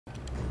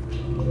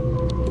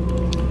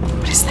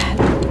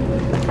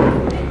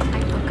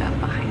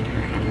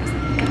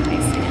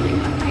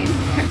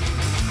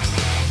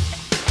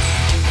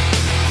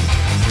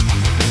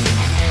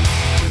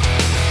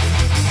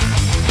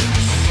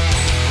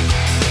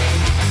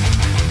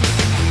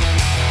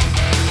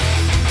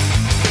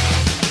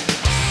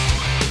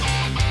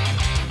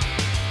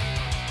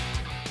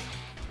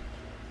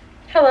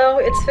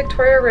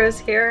Victoria Rose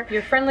here,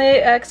 your friendly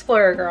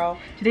explorer girl.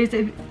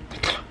 Today's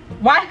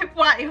why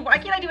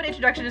can't I do an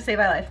introduction to save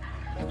my life?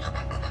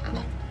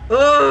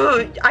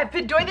 Ugh, I've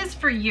been doing this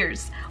for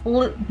years.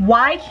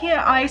 Why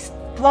can't I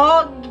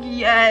vlog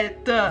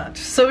yet?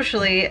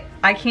 Socially,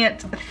 I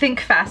can't think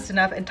fast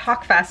enough and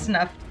talk fast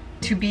enough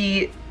to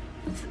be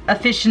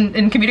efficient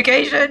in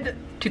communication.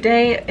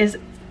 Today is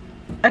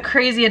a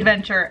crazy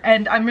adventure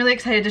and I'm really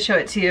excited to show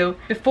it to you.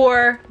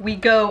 Before we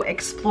go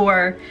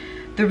explore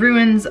the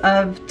ruins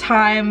of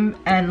time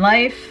and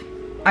life,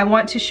 I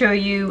want to show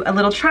you a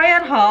little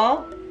try-on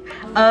haul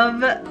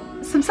of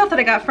some stuff that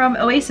I got from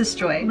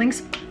Oasisjoy.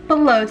 Links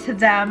below to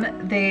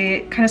them.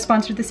 They kind of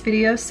sponsored this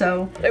video,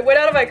 so I went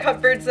out of my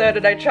comfort zone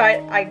and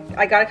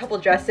I got a couple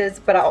dresses,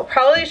 but I'll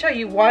probably show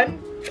you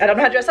one. I don't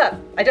know how to dress up.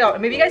 I don't.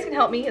 Maybe you guys can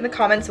help me in the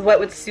comments of what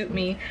would suit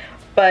me,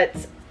 but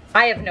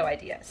I have no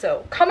idea.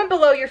 So comment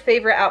below your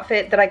favorite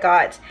outfit that I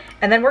got,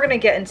 and then we're gonna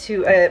get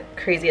into a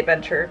crazy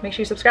adventure. Make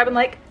sure you subscribe and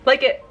like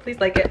it. Please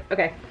like it.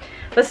 Okay,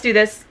 let's do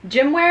this.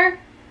 Gym wear,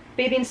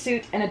 bathing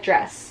suit, and a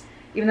dress.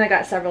 Even though I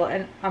got several,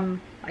 and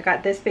I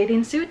got this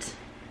bathing suit,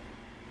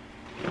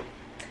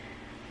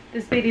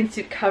 this bathing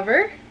suit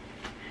cover,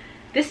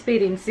 this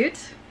bathing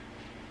suit,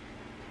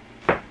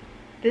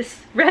 this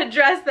red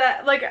dress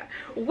that, like,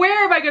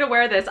 where am I gonna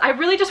wear this? I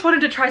really just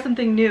wanted to try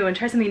something new and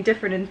try something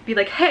different and be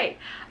like, hey,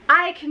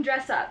 I can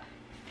dress up.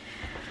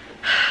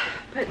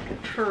 But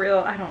for real,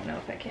 I don't know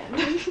if I can.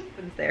 It's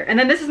there. And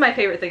then this is my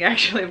favorite thing,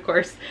 actually, of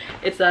course.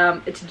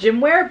 It's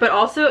gym wear, but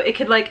also it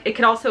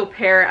could also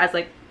pair as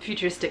like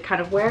futuristic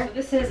kind of wear.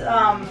 This is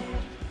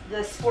the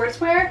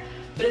sportswear,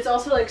 but it's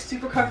also like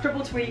super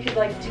comfortable to where you could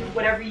like do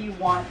whatever you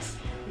want.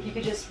 You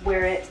could just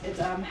wear it. It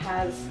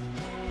has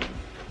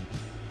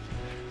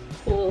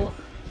cool,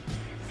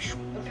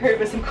 paired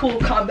with some cool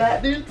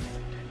combat boots.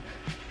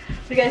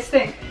 What do you guys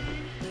think?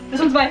 This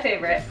one's my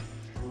favorite.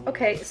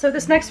 Okay, so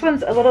this next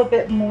one's a little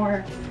bit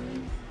more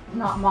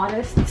not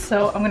modest,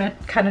 so I'm gonna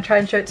kind of try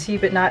and show it to you,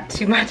 but not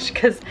too much,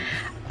 because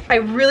I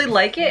really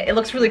like it. It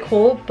looks really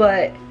cool,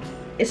 but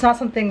it's not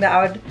something that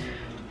I would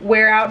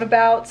wear out and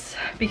about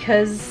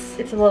because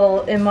it's a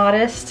little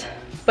immodest.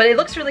 But it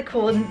looks really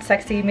cool and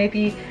sexy,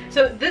 maybe.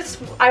 So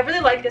this, I really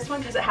like this one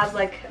because it has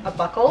like a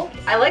buckle.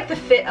 I like the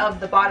fit of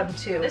the bottom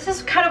too. This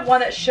is kind of one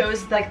that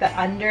shows like the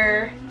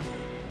under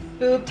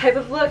boob type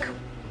of look.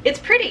 It's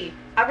pretty.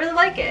 I really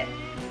like it.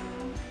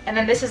 And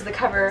then this is the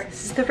cover.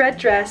 This is the red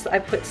dress. I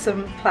put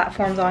some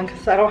platforms on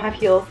because I don't have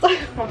heels,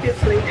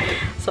 obviously.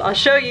 So I'll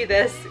show you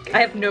this. I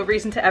have no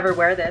reason to ever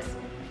wear this.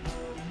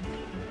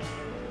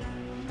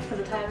 Has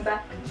a tie in the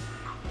back.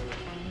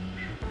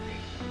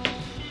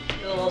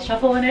 A little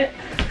shuffle in it.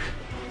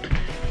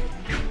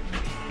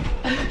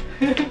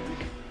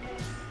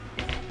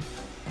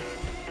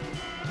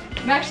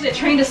 I'm actually a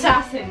trained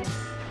assassin.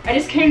 I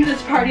just came to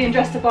this party and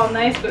dressed up all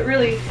nice, but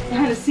really,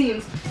 behind the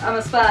scenes, I'm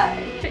a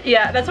spy.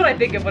 Yeah, that's what I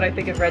think of when I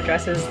think of red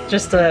dresses.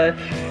 Just a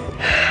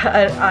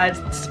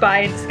spy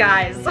in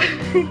disguise.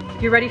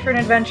 You ready for an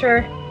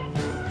adventure?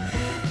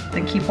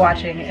 Then keep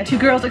watching. Two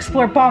girls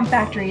explore bomb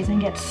factories and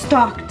get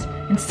stalked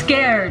and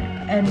scared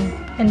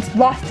and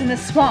lost in the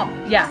swamp.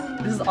 Yeah,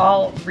 this is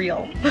all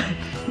real.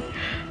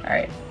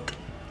 Alright,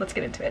 let's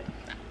get into it.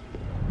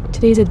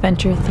 Today's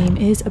adventure theme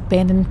is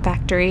abandoned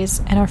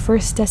factories, and our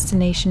first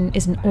destination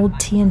is an old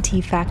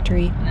TNT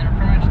factory. And then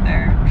we're pretty much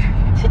there.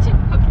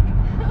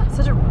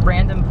 Such a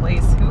random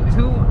place.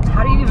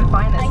 How do you even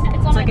find this?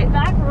 It's on like a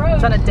back road.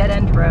 It's on a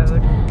dead-end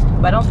road,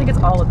 but I don't think it's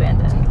all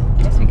abandoned.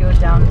 I guess we go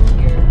down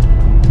here.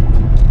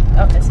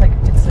 Oh, it's like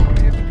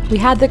we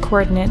had the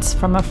coordinates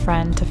from a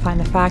friend to find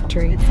the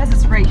factory. It says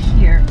it's right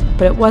here,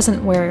 but it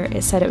wasn't where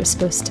it said it was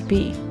supposed to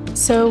be.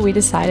 So we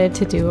decided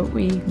to do what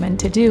we meant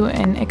to do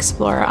and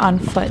explore on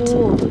foot.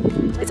 Ooh.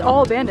 It's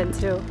all abandoned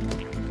too.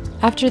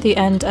 After the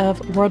end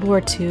of World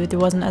War II, there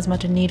wasn't as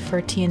much a need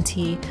for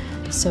TNT,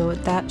 so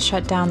that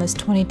shut down this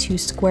 22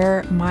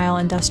 square mile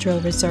industrial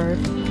reserve.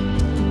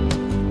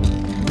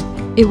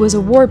 It was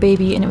a war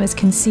baby and it was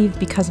conceived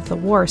because of the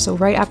war, so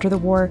right after the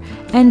war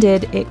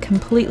ended, it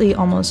completely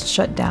almost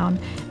shut down,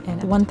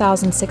 and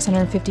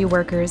 1,650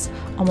 workers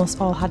almost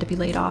all had to be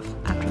laid off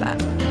after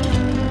that.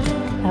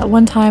 At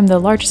one time, the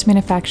largest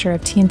manufacturer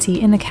of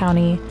TNT in the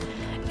county,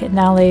 it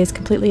now lays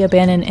completely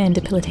abandoned and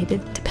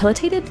debilitated.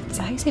 Debilitated? Is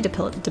that how you say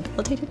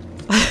debilitated?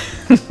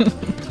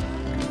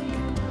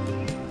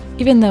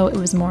 Even though it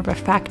was more of a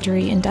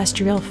factory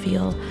industrial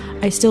feel,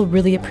 I still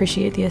really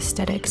appreciate the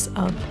aesthetics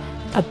of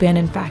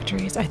abandoned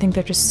factories. I think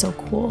they're just so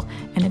cool,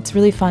 and it's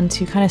really fun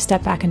to kind of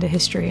step back into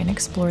history and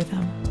explore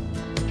them.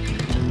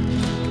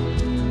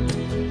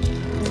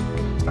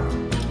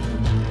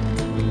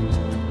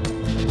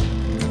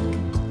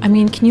 I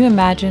mean, can you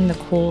imagine the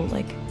cool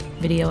like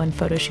video and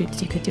photo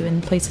shoots you could do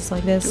in places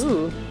like this?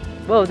 Ooh,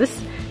 whoa! Look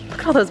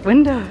at all those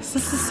windows.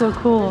 This is so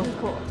cool. This is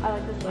cool. I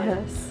like this one.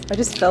 Yes, I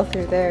just fell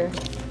through there.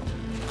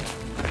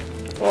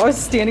 Oh, I was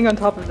standing on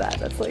top of that.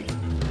 That's like.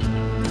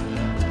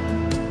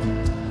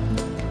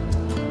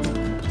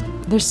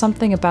 There's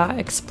something about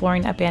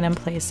exploring abandoned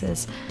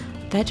places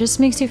that just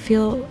makes you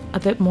feel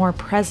a bit more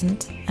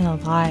present and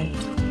alive.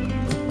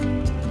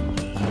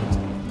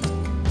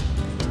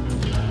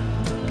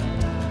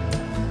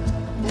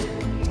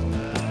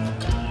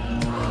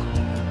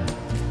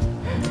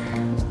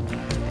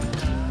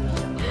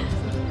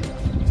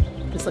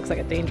 This looks like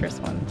a dangerous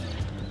one.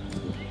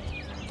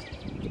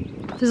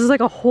 This is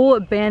like a whole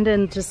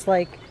abandoned, just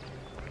like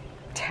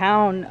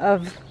town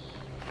of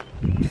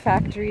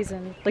factories,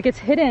 and like it's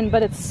hidden,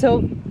 but it's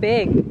so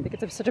big. Like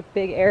it's such a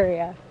big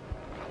area.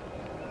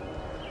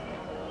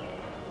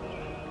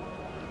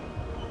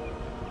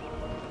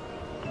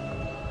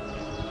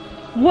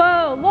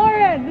 Whoa,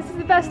 Lauren, this is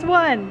the best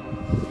one.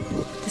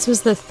 This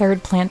was the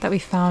third plant that we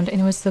found,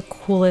 and it was the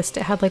coolest.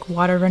 It had like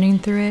water running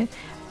through it.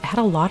 It had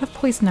a lot of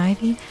poison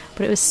ivy,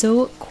 but it was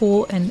so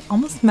cool and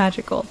almost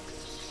magical.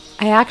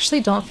 I actually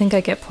don't think I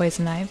get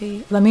poison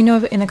ivy. Let me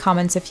know in the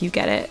comments if you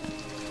get it.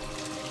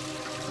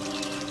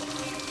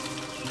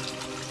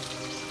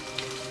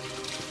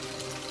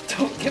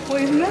 Don't get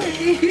poison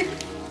ivy.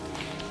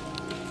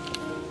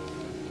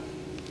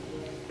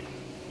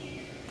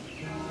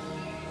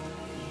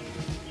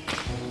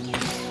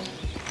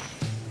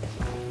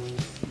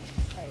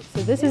 Alright,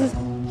 so this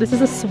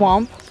is a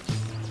swamp.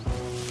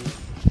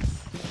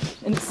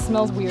 And it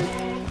smells weird.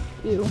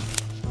 Ew.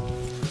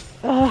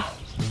 Ugh.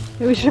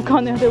 Maybe we should have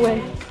gone the other way.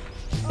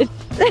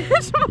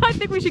 I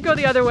think we should go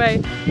the other way.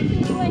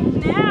 Like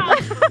now.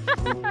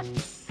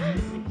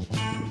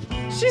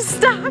 She's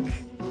stuck.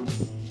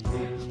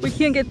 We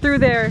can't get through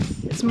there.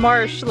 It's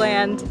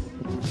marshland.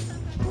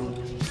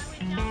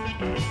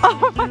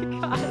 Oh my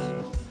gosh.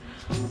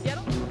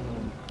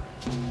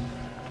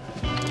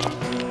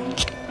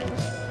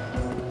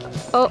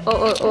 Oh,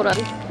 hold on.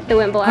 It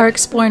went black. Our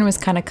exploring was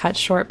kind of cut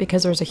short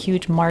because there was a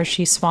huge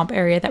marshy swamp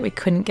area that we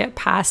couldn't get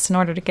past in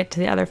order to get to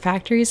the other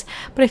factories,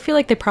 but I feel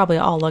like they probably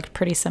all looked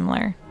pretty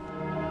similar.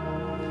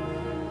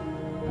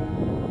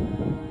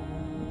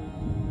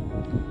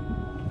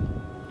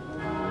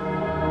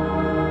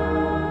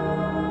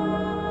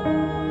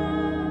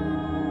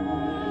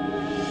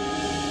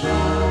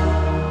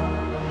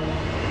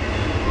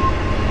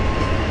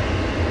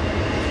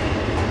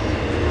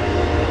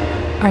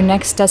 Our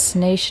next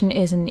destination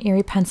is in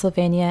Erie,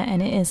 Pennsylvania,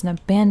 and it is an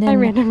abandoned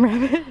random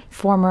rabbit.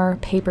 Former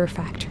paper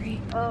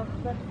factory. Oh,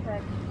 that's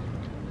sick.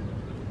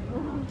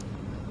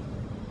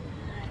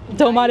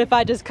 Don't mind if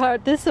I just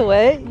cart this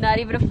away. Not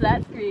even a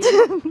flat screen.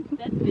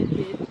 That's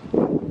biscuit.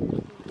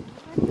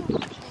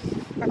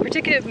 Our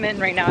predicament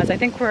right now is I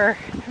think we're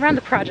around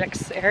the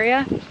projects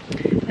area,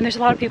 and there's a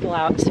lot of people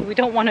out, so we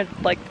don't want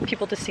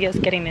people to see us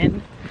getting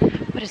in.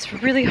 But it's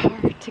really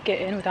hard to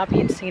get in without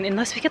being seen,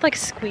 unless we could like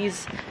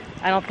squeeze.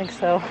 I don't think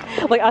so.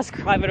 Like us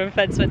climbing a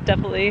fence would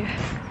definitely.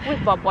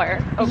 With barbed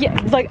wire. Okay. Yeah,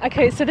 like,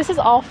 okay, so this is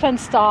all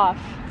fenced off.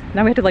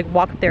 Now we have to like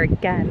walk up there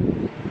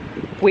again.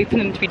 Wait for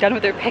them to be done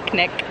with their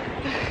picnic.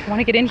 I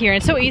want to get in here, and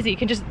it's so easy. You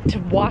can just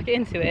walk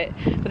into it.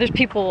 But there's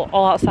people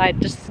all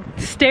outside just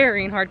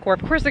staring hardcore.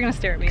 Of course they're gonna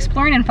stare at me.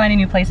 Exploring and finding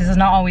new places is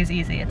not always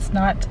easy. It's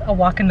not a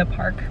walk in the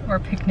park or a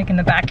picnic in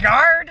the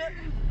backyard.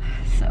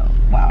 So,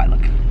 wow, I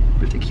look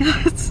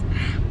ridiculous.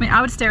 I mean, I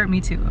would stare at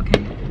me too,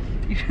 okay?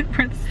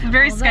 It's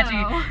very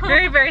sketchy,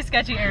 very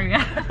sketchy area.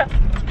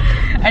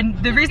 And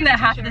the reason that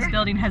half of this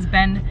building has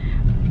been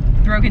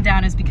broken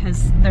down is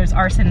because there's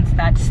arsons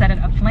that set it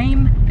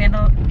aflame,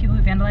 people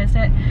who vandalized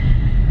it.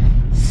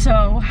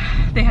 So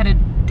they had to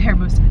tear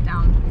most of it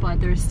down, but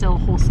there's still a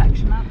whole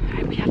section up.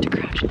 We have to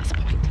crouch at this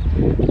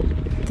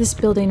point. This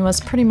building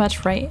was pretty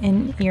much right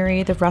in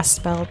Erie, the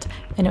Rust Belt,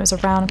 and it was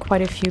around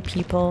quite a few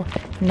people,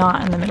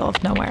 not in the middle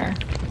of nowhere.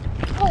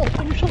 Oh,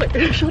 on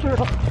your shoulder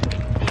roll.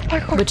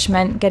 Which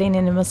meant getting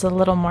in was a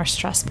little more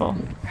stressful.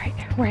 Right,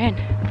 we're in.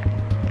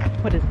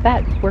 What is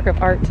that work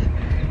of art?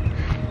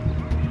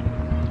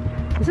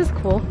 This is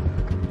cool.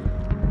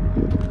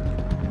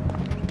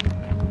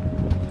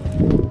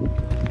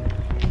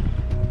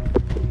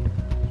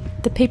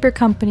 The paper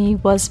company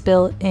was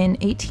built in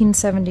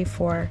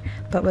 1874,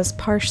 but was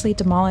partially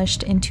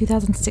demolished in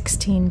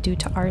 2016 due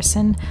to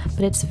arson,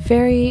 but it's a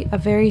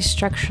very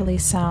structurally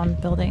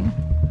sound building.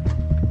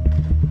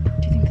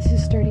 Do you think this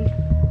is sturdy?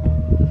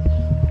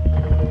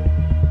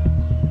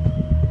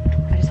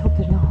 I just hope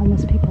there's no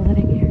homeless people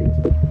living here.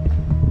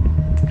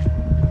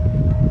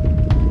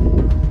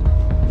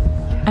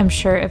 I'm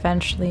sure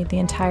eventually the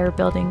entire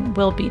building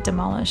will be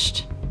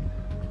demolished.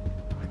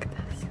 Look at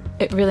this.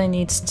 It really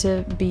needs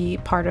to be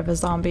part of a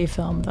zombie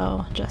film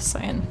though, just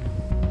saying.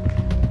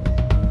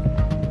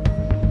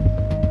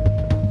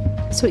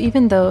 So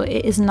even though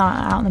it is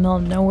not out in the middle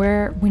of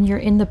nowhere, when you're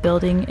in the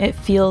building, it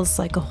feels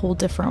like a whole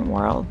different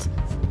world.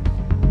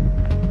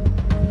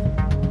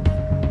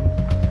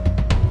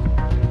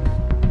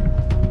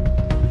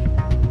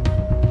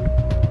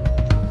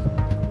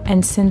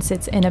 And since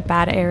it's in a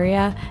bad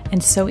area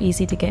and so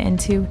easy to get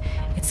into,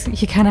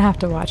 you kind of have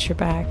to watch your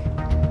back.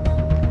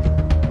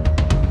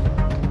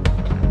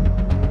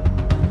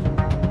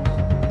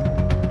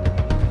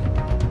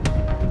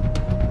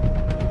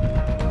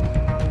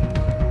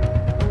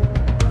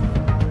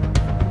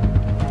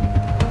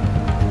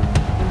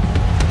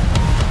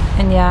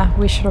 And yeah,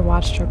 we should have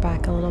watched our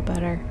back a little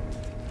better.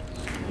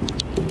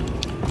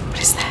 What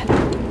is that?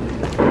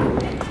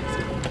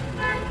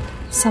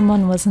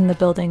 Someone was in the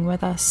building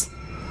with us.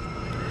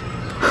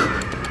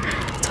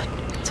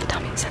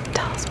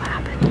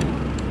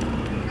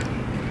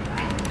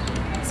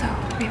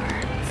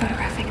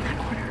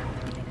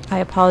 I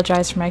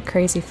apologize for my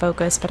crazy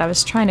focus, but I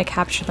was trying to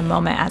capture the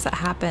moment as it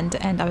happened,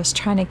 and I was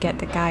trying to get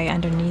the guy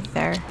underneath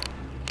there.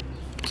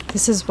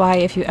 This is why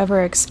if you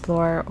ever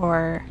explore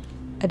or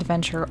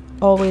adventure,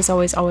 always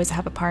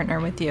have a partner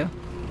with you.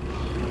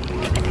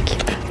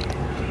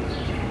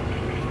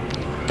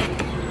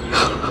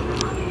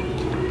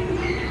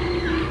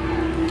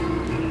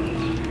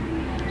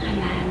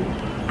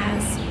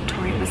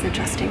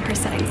 Adjusting her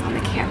settings on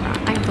the camera,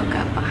 I look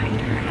up behind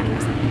her and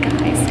there's a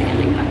guy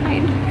standing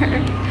behind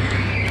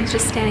her. He's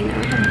just standing there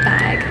with a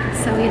bag.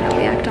 So, you know,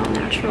 we act all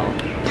natural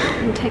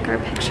and take our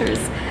pictures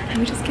and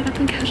we just get up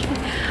and casually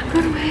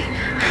run away.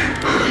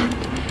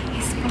 And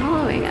he's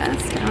following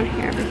us down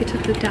here, but he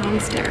took the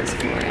downstairs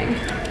flooring.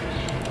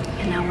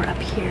 And now we're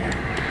up here.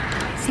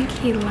 I think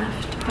he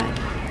left, but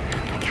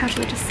I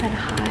casually just said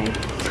hi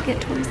to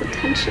get Tori's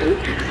attention.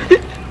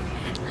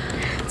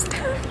 It's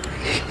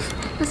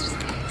terrifying. It's just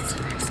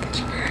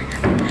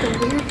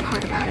the weird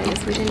part about it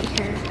is we didn't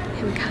hear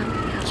him coming.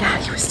 Yeah,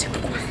 he was super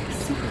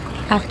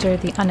quiet. After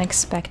the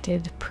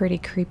unexpected, pretty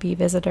creepy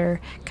visitor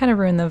kind of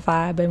ruined the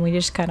vibe, and we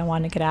just kind of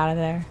wanted to get out of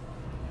there.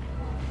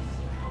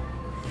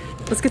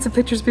 Let's get some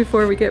pictures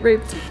before we get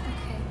raped. Okay,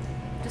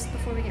 just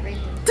before we get raped.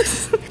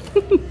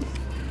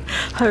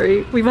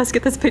 Hurry, we must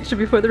get this picture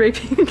before the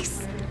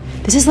rapings.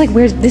 This is like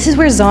where this is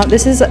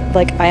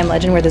like I Am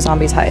Legend where the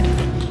zombies hide.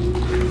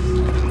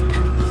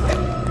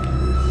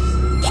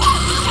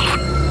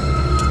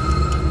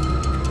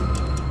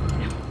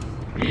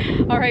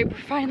 Alright, we're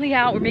finally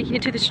out. We're making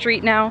it to the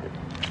street now.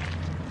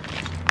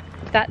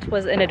 That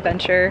was an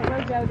adventure.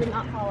 Joe did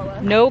not follow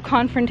us. No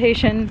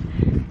confrontation.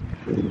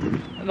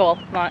 Well,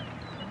 not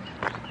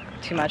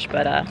too much,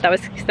 but that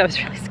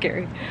was really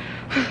scary.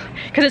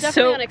 Because it's Definitely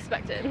so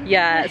unexpected.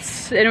 Yeah,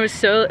 and it was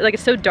so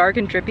it's so dark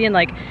and drippy and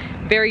like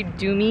very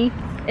doomy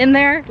in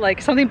there.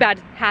 Like something bad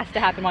has to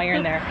happen while you're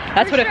in there.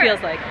 That's what it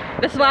feels like.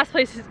 This is the last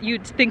place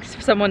you'd think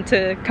someone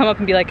to come up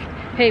and be like,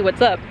 hey,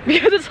 what's up?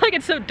 Because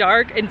it's so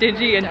dark and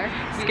dingy and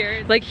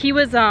scary. Like he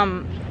was,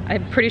 I'm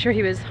pretty sure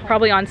he was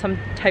probably on some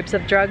types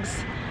of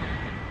drugs.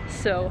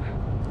 So.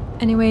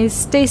 Anyways,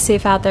 stay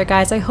safe out there,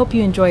 guys. I hope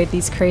you enjoyed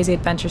these crazy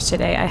adventures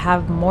today. I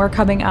have more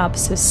coming up,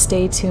 so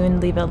stay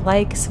tuned. Leave a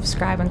like,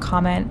 subscribe, and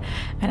comment,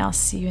 and I'll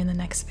see you in the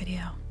next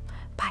video.